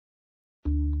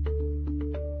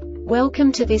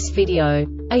Welcome to this video.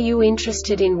 Are you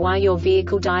interested in why your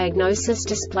vehicle diagnosis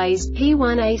displays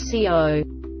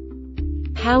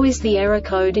P1AC0? How is the error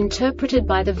code interpreted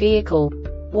by the vehicle?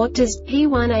 What does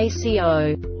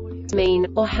P1AC0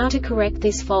 mean, or how to correct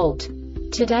this fault?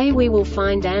 Today we will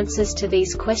find answers to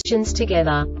these questions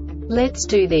together. Let's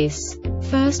do this.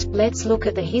 First, let's look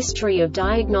at the history of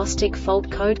diagnostic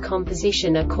fault code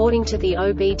composition according to the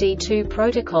OBD2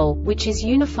 protocol, which is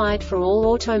unified for all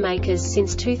automakers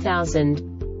since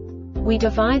 2000. We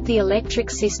divide the electric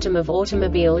system of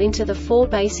automobile into the four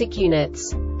basic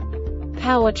units: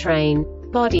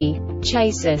 powertrain, body,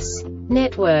 chassis,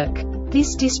 network.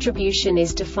 This distribution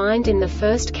is defined in the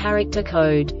first character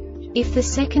code. If the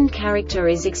second character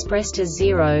is expressed as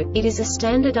 0, it is a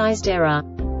standardized error.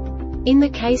 In the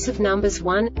case of numbers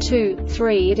 1, 2,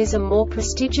 3, it is a more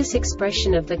prestigious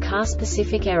expression of the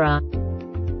car-specific error.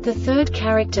 The third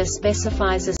character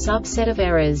specifies a subset of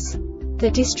errors.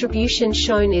 The distribution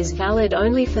shown is valid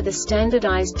only for the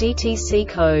standardized DTC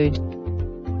code.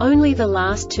 Only the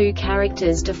last two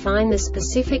characters define the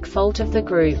specific fault of the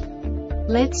group.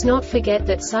 Let's not forget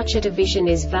that such a division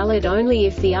is valid only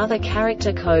if the other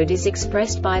character code is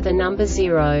expressed by the number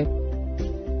 0.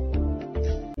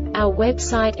 Our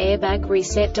website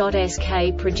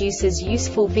airbagreset.sk produces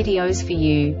useful videos for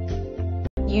you.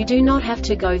 You do not have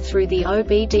to go through the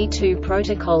OBD2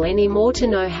 protocol anymore to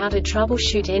know how to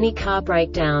troubleshoot any car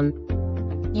breakdown.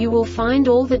 You will find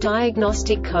all the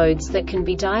diagnostic codes that can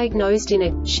be diagnosed in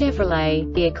a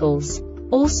Chevrolet vehicles.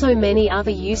 Also many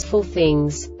other useful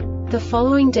things. The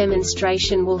following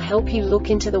demonstration will help you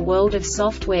look into the world of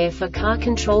software for car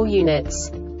control units.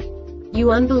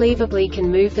 You unbelievably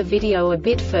can move the video a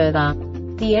bit further.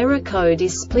 The error code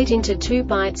is split into 2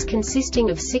 bytes consisting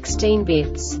of 16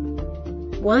 bits.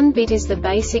 1 bit is the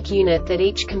basic unit that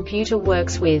each computer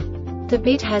works with. The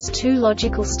bit has 2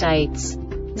 logical states: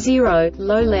 0,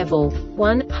 low level,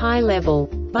 1, high level.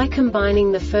 By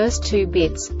combining the first 2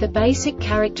 bits, the basic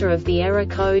character of the error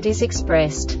code is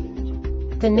expressed.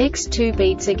 The next 2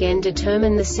 beats again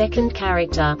determine the second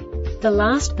character. The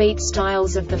last beat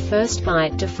styles of the first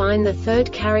byte define the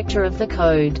third character of the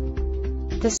code.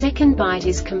 The second byte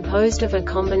is composed of a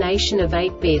combination of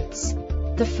 8 bits.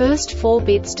 The first 4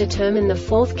 bits determine the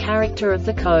fourth character of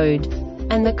the code.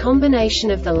 And the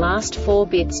combination of the last 4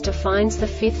 bits defines the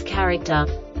fifth character.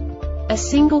 A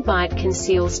single byte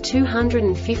conceals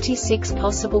 256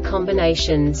 possible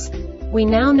combinations. We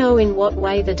now know in what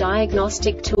way the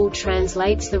diagnostic tool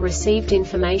translates the received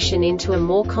information into a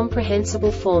more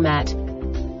comprehensible format.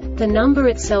 The number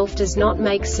itself does not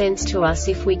make sense to us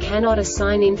if we cannot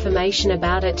assign information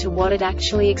about it to what it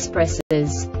actually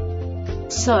expresses.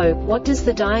 So, what does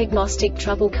the Diagnostic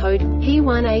Trouble Code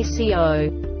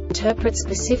P1AC0 interpret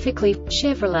specifically for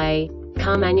Chevrolet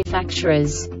car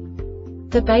manufacturers?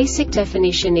 The basic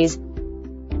definition is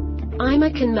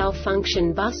IMA-CAN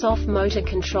malfunction bus off motor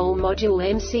control module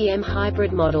MCM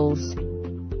hybrid models.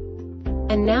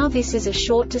 And now this is a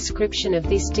short description of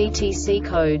this DTC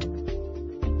code.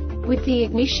 With the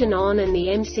ignition on and the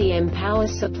MCM power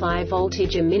supply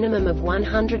voltage a minimum of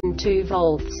 102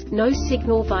 volts, no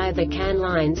signal via the CAN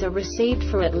lines are received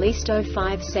for at least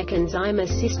 05 seconds. IMA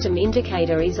system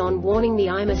indicator is on. Warning: the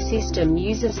IMA system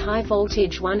uses high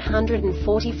voltage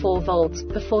 144 volts.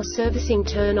 Before servicing,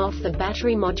 turn off the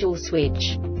battery module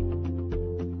switch.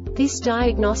 This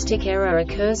diagnostic error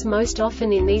occurs most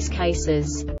often in these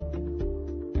cases: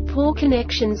 poor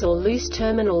connections or loose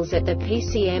terminals at the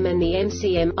PCM and the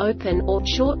MCM, open or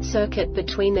short circuit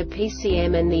between the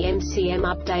PCM and the MCM.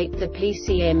 Update the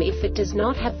PCM if it does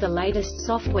not have the latest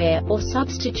software, or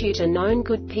substitute a known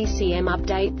good PCM.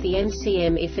 Update the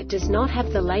MCM if it does not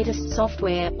have the latest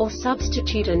software, or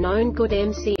substitute a known good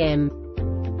MCM.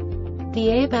 The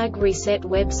Airbag Reset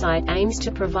website aims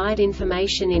to provide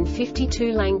information in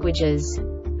 52 languages.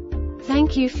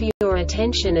 Thank you for your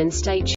attention and stay tuned.